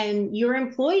 And your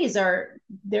employees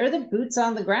they're the boots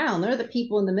on the ground. They're the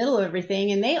people in the middle of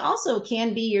everything. And they also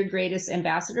can be your greatest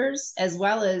ambassadors, as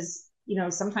well as,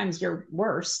 sometimes your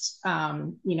worst,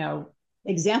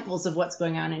 examples of what's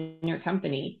going on in your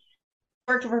company.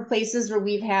 Worked for places where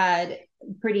we've had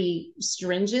pretty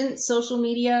stringent social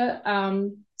media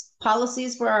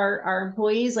policies for our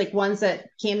employees, like ones that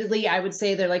candidly, I would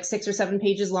say they're like 6 or 7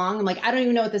 pages long. I'm like, I don't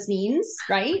even know what this means.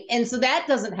 Right. And so that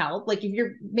doesn't help. Like if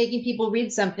you're making people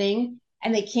read something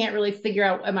and they can't really figure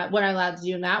out what I'm allowed to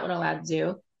do, not what I'm allowed to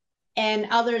do. And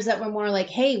others that were more like,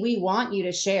 hey, we want you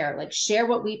to share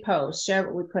what we post, share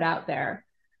what we put out there.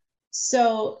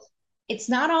 So it's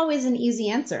not always an easy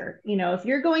answer. If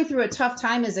you're going through a tough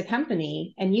time as a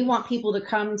company and you want people to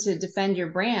come to defend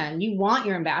your brand, you want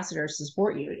your ambassadors to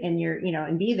support you and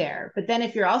and be there. But then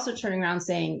if you're also turning around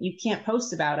saying you can't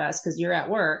post about us because you're at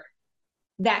work,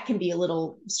 that can be a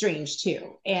little strange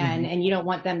too. And you don't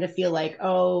want them to feel like,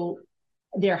 oh,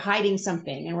 they're hiding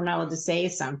something and we're not allowed to say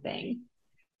something.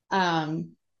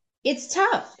 It's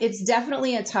tough. It's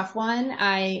definitely a tough one.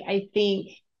 I think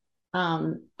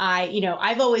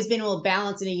I've always been able to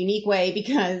balance in a unique way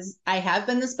because I have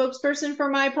been the spokesperson for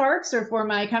my parks or for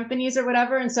my companies or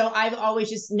whatever. And so I've always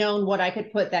just known what I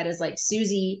could put that is like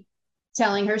Susie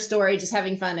telling her story, just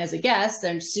having fun as a guest,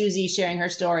 and Susie sharing her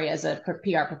story as a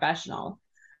PR professional.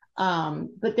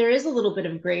 But there is a little bit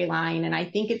of gray line. And I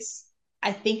think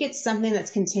it's something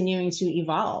that's continuing to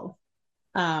evolve.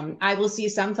 I will see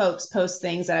some folks post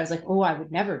things that I was like, oh, I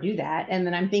would never do that. And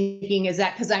then I'm thinking, is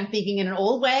that because I'm thinking in an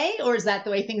old way, or is that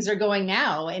the way things are going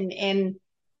now? And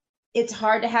it's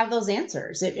hard to have those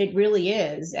answers. It really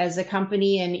is, as a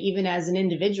company and even as an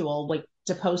individual, like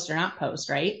to post or not post,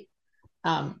 right?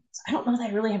 So I don't know that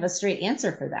I really have a straight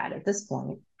answer for that at this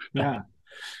point. Yeah.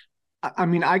 I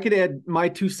mean, I could add my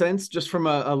 2 cents just from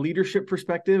a leadership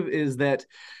perspective is that,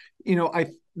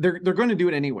 they're going to do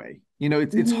it anyway.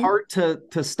 It's hard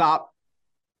to stop.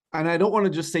 And I don't want to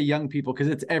just say young people, because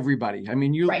it's everybody. I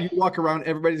mean, you walk around,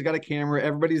 everybody's got a camera,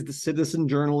 everybody's the citizen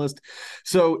journalist.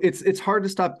 So it's hard to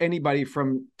stop anybody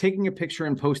from taking a picture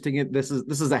and posting it. This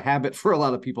is a habit for a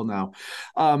lot of people now,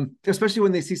 especially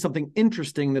when they see something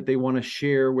interesting that they want to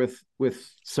share with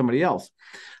somebody else.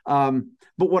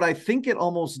 But what I think it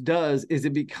almost does is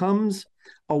it becomes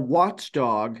a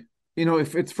watchdog.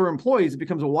 If it's for employees, it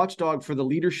becomes a watchdog for the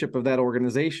leadership of that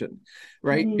organization,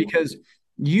 right? Because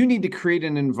you need to create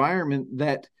an environment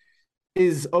that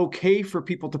is okay for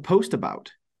people to post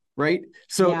about, right?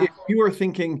 So if you are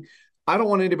thinking, I don't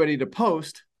want anybody to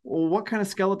post, well, what kind of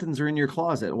skeletons are in your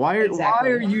closet? Why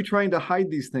are you trying to hide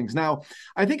these things? Now,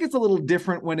 I think it's a little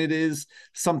different when it is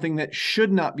something that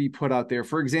should not be put out there.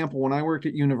 For example, when I worked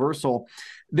at Universal,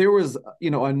 there was,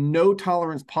 a no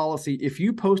tolerance policy. If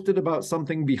you posted about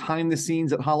something behind the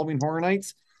scenes at Halloween Horror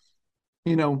Nights,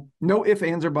 no ifs,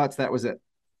 ands, or buts, that was it.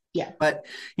 Yeah. But,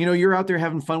 you're out there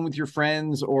having fun with your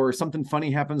friends, or something funny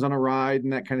happens on a ride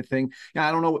and that kind of thing. Yeah,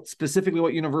 I don't know specifically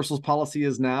what Universal's policy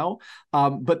is now,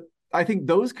 but I think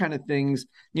those kind of things,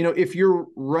 if you're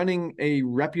running a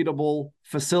reputable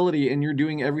facility and you're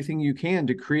doing everything you can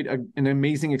to create an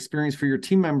amazing experience for your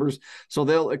team members, so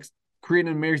they'll create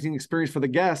an amazing experience for the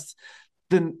guests,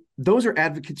 then those are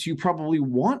advocates you probably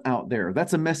want out there.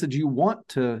 That's a message you want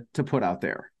to put out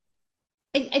there.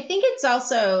 I think it's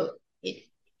also,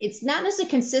 it's not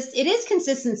necessarily it is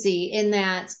consistency in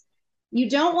that you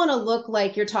don't want to look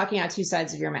like you're talking out two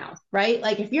sides of your mouth, right?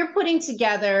 Like if you're putting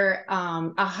together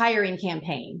a hiring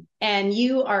campaign and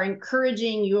you are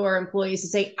encouraging your employees to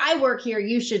say, I work here,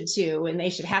 you should too, and they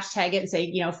should hashtag it and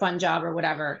say, fun job or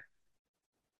whatever,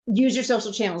 use your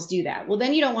social channels, do that. Well,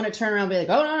 then you don't want to turn around and be like,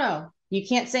 oh, no, you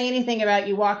can't say anything about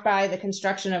you walk by the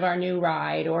construction of our new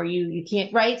ride, or you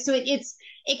can't, right? So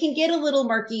it can get a little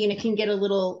murky and it can get a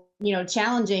little,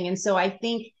 challenging. And so I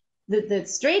think that the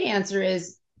straight answer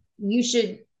is you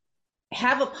should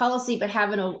have a policy, but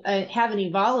have an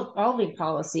evolving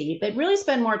policy, but really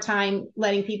spend more time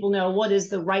letting people know what is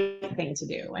the right thing to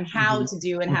do and how to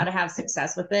do and how to have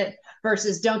success with it,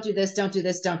 versus don't do this, don't do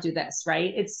this, don't do this,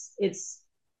 right?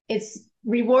 It's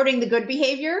rewarding the good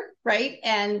behavior, right?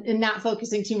 And not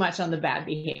focusing too much on the bad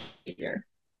behavior.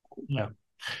 Yeah.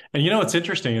 And what's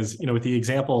interesting is, with the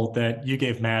example that you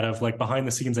gave, Matt, of like behind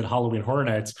the scenes at Halloween Horror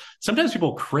Nights, sometimes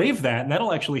people crave that, and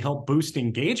that'll actually help boost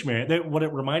engagement. What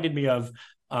it reminded me of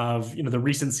the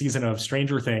recent season of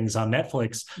Stranger Things on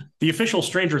Netflix, the official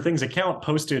Stranger Things account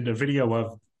posted a video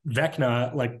of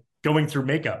Vecna like going through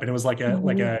makeup, and it was like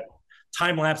a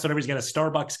time lapse. Everybody's got a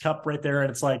Starbucks cup right there,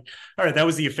 and it's like, all right, that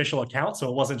was the official account, so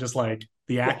it wasn't just like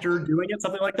the actor doing it,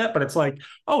 something like that, but it's like,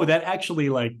 oh, that actually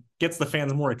like gets the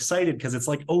fans more excited, because it's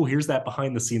like, oh, here's that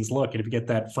behind the scenes look. And if you get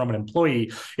that from an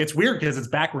employee, it's weird because it's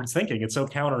backwards thinking. It's so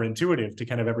counterintuitive to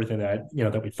kind of everything that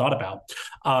that we thought about.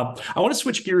 I want to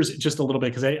switch gears just a little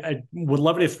bit, because I would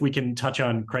love it if we can touch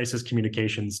on crisis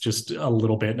communications just a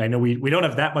little bit. And I know we don't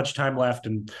have that much time left,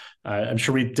 and I'm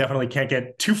sure we definitely can't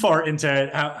get too far into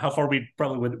how far we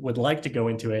probably would like to go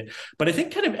into it. But I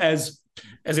think kind of as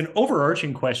an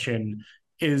overarching question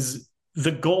is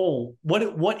the goal.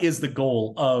 What is the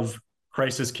goal of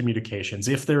crisis communications?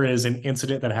 If there is an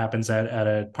incident that happens at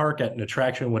a park, at an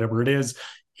attraction, whatever it is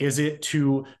it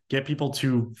to get people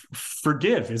to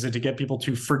forgive? Is it to get people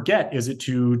to forget? Is it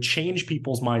to change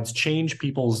people's minds, change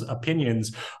people's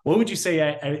opinions? What would you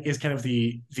say is kind of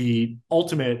the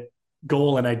ultimate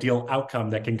goal and ideal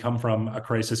outcome that can come from a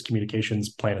crisis communications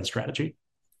plan and strategy?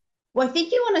 Well, I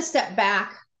think you want to step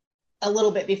back a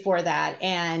little bit before that.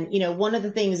 And, one of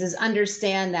the things is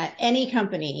understand that any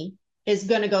company is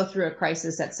going to go through a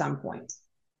crisis at some point.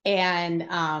 And,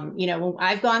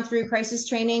 I've gone through crisis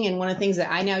training. And one of the things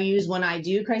that I now use when I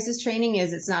do crisis training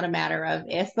is it's not a matter of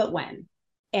if, but when.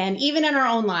 And even in our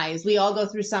own lives, we all go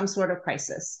through some sort of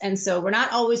crisis. And so we're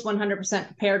not always 100%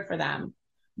 prepared for them.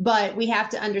 But we have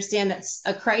to understand that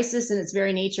a crisis in its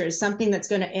very nature is something that's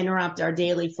going to interrupt our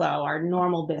daily flow, our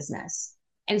normal business.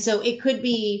 And so it could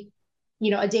be,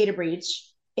 a data breach.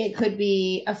 It could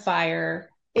be a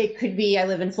fire. It could be, I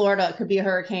live in Florida, it could be a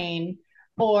hurricane,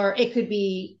 or it could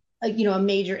be, a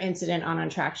major incident on an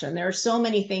attraction. There are so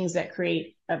many things that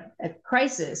create a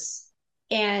crisis.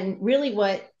 And really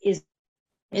what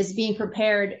is being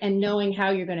prepared and knowing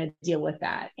how you're going to deal with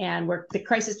that. And where the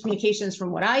crisis communications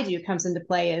from what I do comes into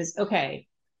play is, okay,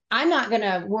 I'm not going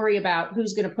to worry about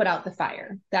who's going to put out the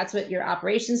fire. That's what your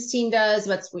operations team does.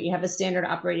 That's what you have a standard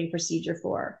operating procedure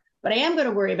for. But I am going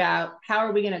to worry about how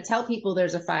are we going to tell people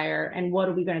there's a fire, and what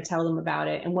are we going to tell them about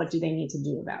it, and what do they need to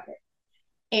do about it?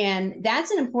 And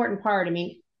that's an important part. I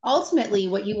mean, ultimately,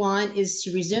 what you want is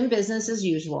to resume business as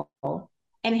usual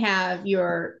and have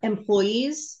your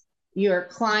employees, your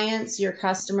clients, your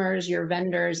customers, your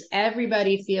vendors,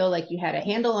 everybody feel like you had a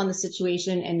handle on the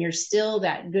situation and you're still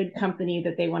that good company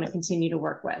that they want to continue to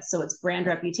work with. So it's brand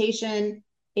reputation,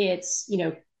 it's,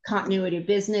 continuity of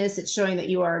business, it's showing that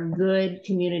you are a good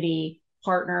community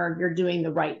partner, you're doing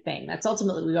the right thing. That's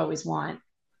ultimately what we always want.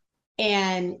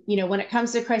 And, when it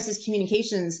comes to crisis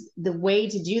communications, the way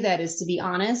to do that is to be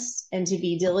honest and to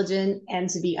be diligent and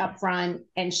to be upfront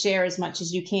and share as much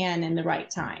as you can in the right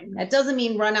time. That doesn't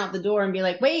mean run out the door and be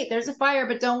like, wait, there's a fire,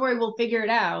 but don't worry, we'll figure it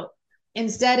out.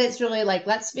 Instead, it's really like,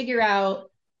 let's figure out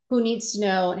who needs to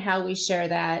know and how we share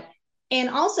that. And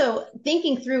also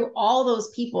thinking through all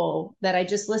those people that I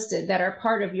just listed that are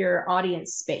part of your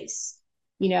audience space.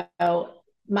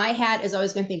 My hat is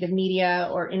always going to think of media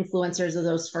or influencers of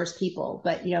those first people.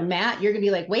 But, Matt, you're going to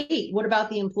be like, wait, what about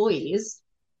the employees?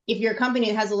 If you're a company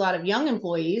that has a lot of young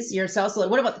employees, you're also like,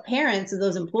 what about the parents of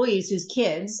those employees whose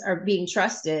kids are being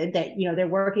trusted that, they're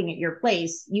working at your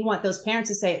place? You want those parents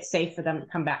to say it's safe for them to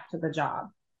come back to the job.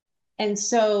 And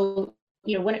so,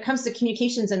 when it comes to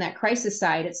communications and that crisis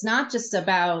side, it's not just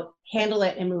about handle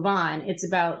it and move on. It's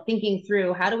about thinking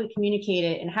through how do we communicate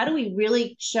it and how do we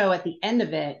really show at the end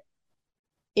of it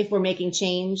if we're making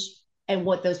change and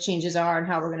what those changes are and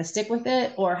how we're going to stick with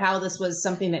it, or how this was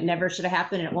something that never should have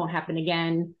happened and it won't happen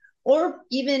again, or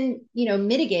even,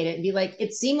 mitigate it and be like,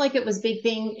 it seemed like it was a big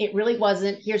thing. It really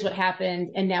wasn't. Here's what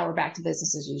happened. And now we're back to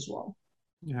business as usual.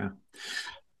 Yeah.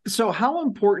 So how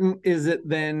important is it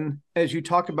then, as you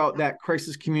talk about that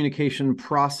crisis communication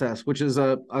process, which is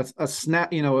a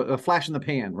snap, a flash in the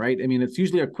pan, right? I mean, it's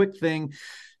usually a quick thing,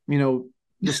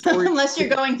 the story unless you're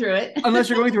going through it. Unless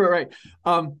you're going through it,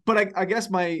 right. But I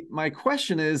guess my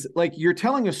question is, like, you're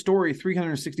telling a story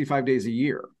 365 days a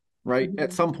year, right? Mm-hmm.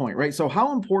 At some point, right? So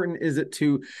how important is it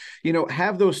to,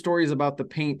 have those stories about the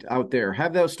paint out there,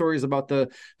 have those stories about the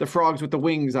frogs with the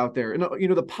wings out there, and,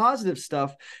 the positive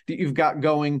stuff that you've got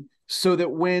going, so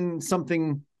that when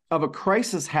something of a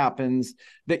crisis happens,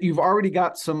 that you've already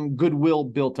got some goodwill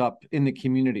built up in the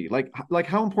community. Like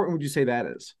how important would you say that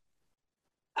is?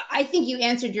 I think you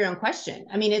answered your own question.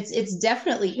 I mean, it's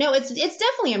definitely, it's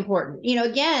definitely important.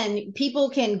 Again, people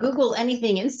can Google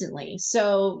anything instantly.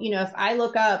 So, if I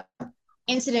look up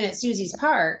incident at Susie's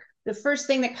Park, the first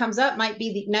thing that comes up might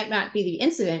not be the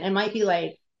incident. It might be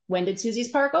like, when did Susie's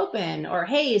Park open? Or,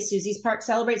 hey, Susie's Park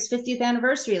celebrates 50th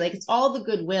anniversary. Like, it's all the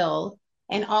goodwill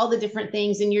and all the different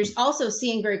things. And you're also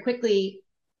seeing very quickly,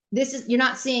 you're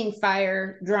not seeing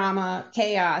fire, drama,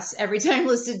 chaos every time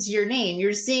listed to your name.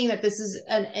 You're seeing that this is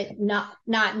a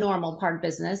not normal part of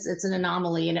business. It's an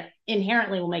anomaly, and it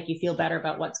inherently will make you feel better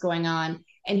about what's going on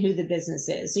and who the business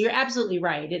is. So you're absolutely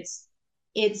right.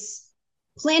 It's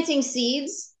planting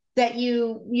seeds that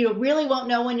you really won't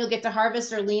know when you'll get to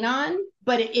harvest or lean on,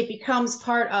 but it becomes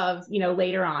part of,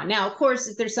 later on. Now, of course,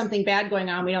 if there's something bad going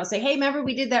on, we don't say, hey, remember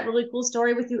we did that really cool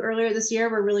story with you earlier this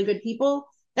year. We're really good people.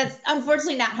 That's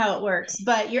unfortunately not how it works,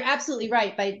 but you're absolutely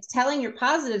right. By telling your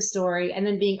positive story and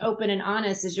then being open and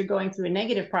honest as you're going through a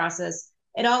negative process,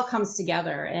 it all comes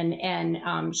together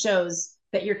and shows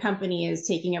that your company is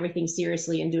taking everything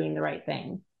seriously and doing the right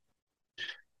thing.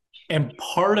 And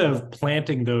part of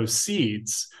planting those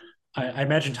seeds, I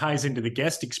imagine, ties into the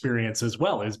guest experience as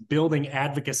well, as building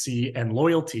advocacy and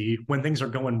loyalty when things are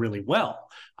going really well.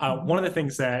 One of the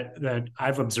things that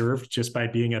I've observed just by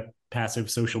being a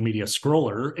passive social media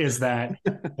scroller is that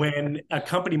when a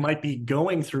company might be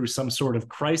going through some sort of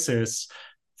crisis,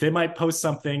 they might post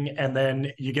something and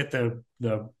then you get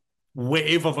the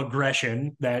wave of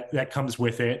aggression that comes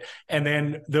with it. And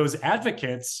then those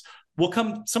advocates will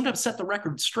come sometimes set the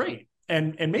record straight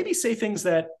and maybe say things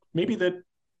that maybe the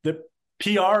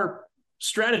PR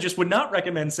strategist would not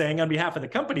recommend saying on behalf of the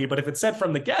company. But if it's said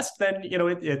from the guest, then,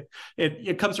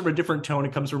 it comes from a different tone.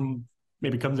 It comes a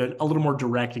little more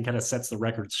direct and kind of sets the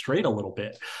record straight a little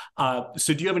bit.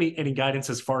 So do you have any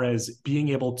guidance as far as being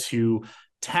able to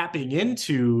tapping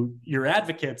into your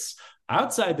advocates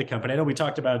outside the company? I know we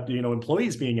talked about,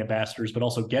 employees being ambassadors, but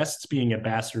also guests being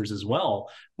ambassadors as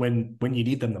well when you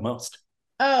need them the most.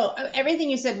 Oh, everything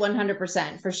you said,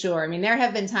 100% for sure. I mean, there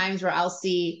have been times where I'll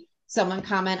see someone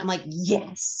comment, I'm like,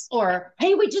 yes, or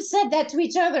hey, we just said that to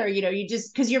each other. You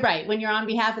just, because you're right, when you're on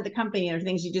behalf of the company, there are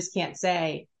things you just can't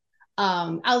say.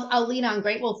 I'll lean on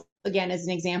Great Wolf again as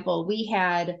an example. We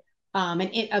had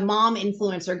a mom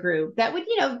influencer group that would,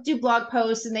 do blog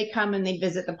posts, and they come and they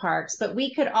visit the parks, but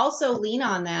we could also lean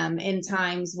on them in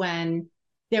times when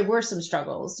there were some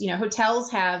struggles.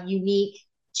 Hotels have unique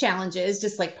challenges,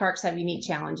 just like parks have unique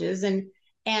challenges.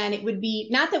 And it would be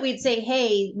not that we'd say,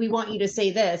 hey, we want you to say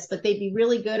this, but they'd be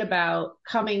really good about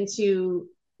coming to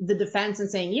the defense and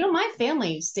saying, my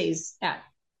family stays at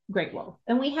Great Wolf,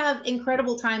 and we have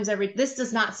incredible times this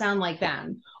does not sound like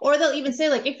them. Or they'll even say,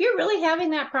 like, if you're really having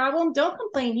that problem, don't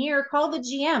complain here, call the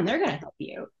GM, they're going to help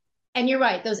you. And you're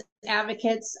right, those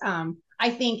advocates, I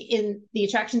think in the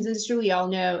attractions industry, we all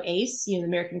know ACE, the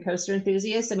American Coaster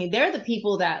Enthusiasts. I mean, they're the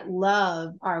people that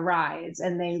love our rides,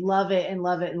 and they love it and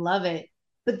love it and love it.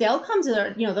 But they'll come to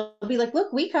their, they'll be like,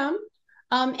 look, we come.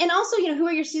 And also, who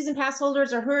are your season pass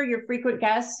holders, or who are your frequent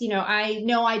guests? I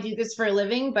know I do this for a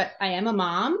living, but I am a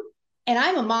mom, and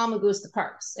I'm a mom who goes to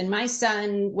parks. And my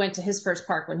son went to his first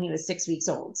park when he was 6 weeks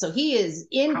old. So he is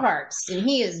in parks, and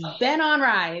he has been on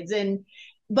rides.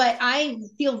 But I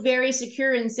feel very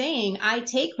secure in saying I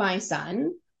take my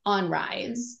son on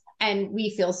rides, and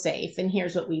we feel safe, and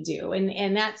here's what we do.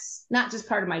 And that's not just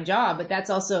part of my job, but that's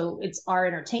also, it's our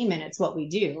entertainment. It's what we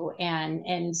do.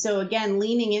 And so again,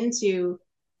 leaning into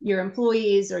your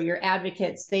employees or your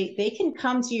advocates, they can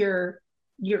come to your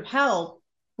help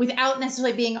without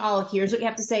necessarily being all, here's what you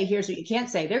have to say, here's what you can't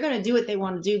say. They're going to do what they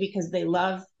want to do because they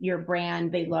love your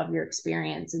brand, they love your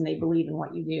experience, and they believe in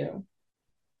what you do.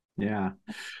 Yeah.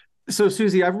 So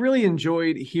Susie, I've really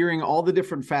enjoyed hearing all the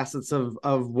different facets of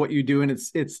what you do. And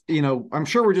it's, I'm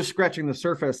sure we're just scratching the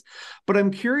surface, but I'm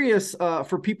curious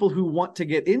for people who want to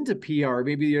get into PR,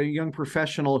 maybe a young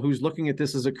professional who's looking at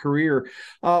this as a career.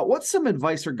 What's some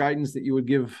advice or guidance that you would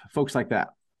give folks like that?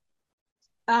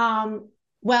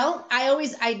 Well,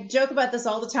 I joke about this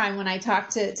all the time when I talk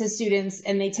to students,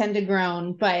 and they tend to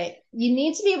groan, but you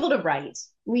need to be able to write.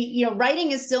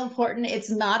 Writing is still important.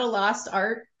 It's not a lost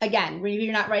art. Again,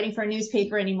 you're not writing for a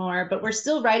newspaper anymore, but we're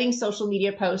still writing social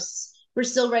media posts. We're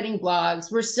still writing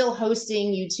blogs. We're still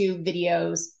hosting YouTube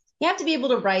videos. You have to be able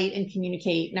to write and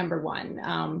communicate, number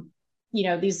one.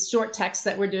 These short texts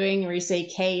that we're doing where you say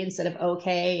K instead of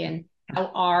OK, and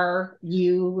how are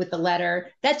you with the letter.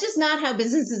 That's just not how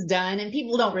business is done, and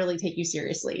people don't really take you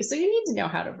seriously. So you need to know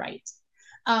how to write.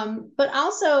 But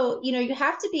also, you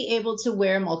have to be able to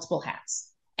wear multiple hats,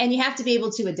 and you have to be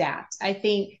able to adapt. I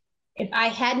think if I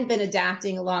hadn't been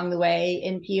adapting along the way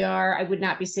in PR, I would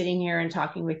not be sitting here and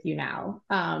talking with you now.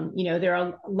 There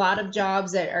are a lot of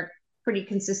jobs that are pretty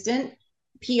consistent.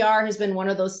 PR has been one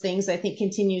of those things I think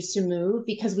continues to move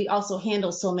because we also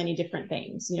handle so many different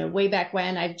things. Way back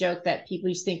when, I've joked that people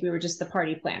used to think we were just the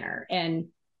party planner. And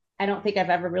I don't think I've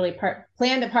ever really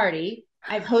planned a party.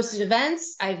 I've hosted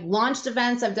events, I've launched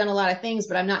events, I've done a lot of things,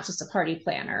 but I'm not just a party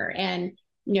planner. And,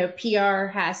 PR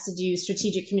has to do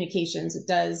strategic communications. It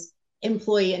does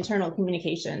employee internal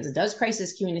communications. It does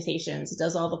crisis communications. It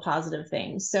does all the positive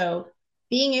things. So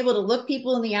being able to look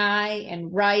people in the eye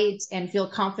and write and feel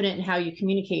confident in how you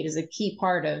communicate is a key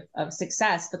part of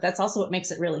success, but that's also what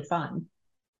makes it really fun.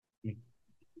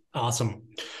 Awesome.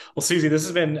 Well, Susie, this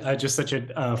has been just such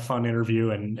a fun interview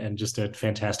and just a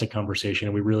fantastic conversation.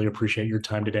 And we really appreciate your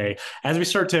time today. As we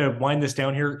start to wind this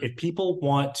down here, if people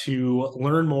want to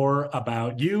learn more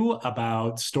about you,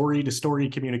 about story-to-story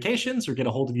communications, or get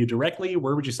a hold of you directly,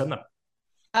 where would you send them?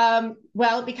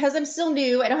 Well, because I'm still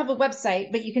new, I don't have a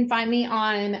website, but you can find me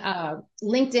on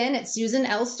LinkedIn at Susan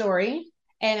L. Story.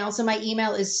 And also my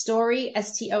email is story,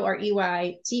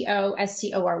 STOREY,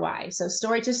 TOSTORY. So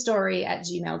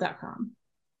storytostory@gmail.com.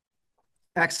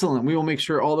 Excellent. We will make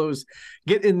sure all those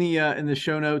get in the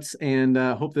show notes, and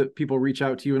hope that people reach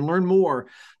out to you and learn more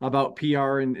about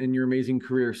PR and your amazing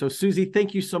career. So Susie,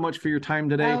 thank you so much for your time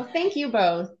today. Oh, thank you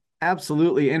both.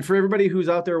 Absolutely. And for everybody who's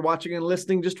out there watching and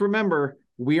listening, just remember,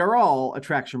 we are all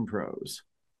Attraction Pros.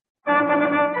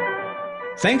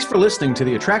 Thanks for listening to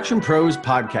the Attraction Pros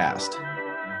podcast.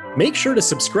 Make sure to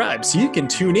subscribe so you can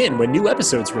tune in when new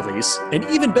episodes release. And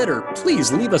even better, please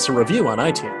leave us a review on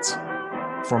iTunes.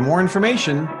 For more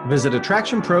information, visit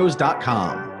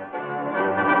attractionpros.com.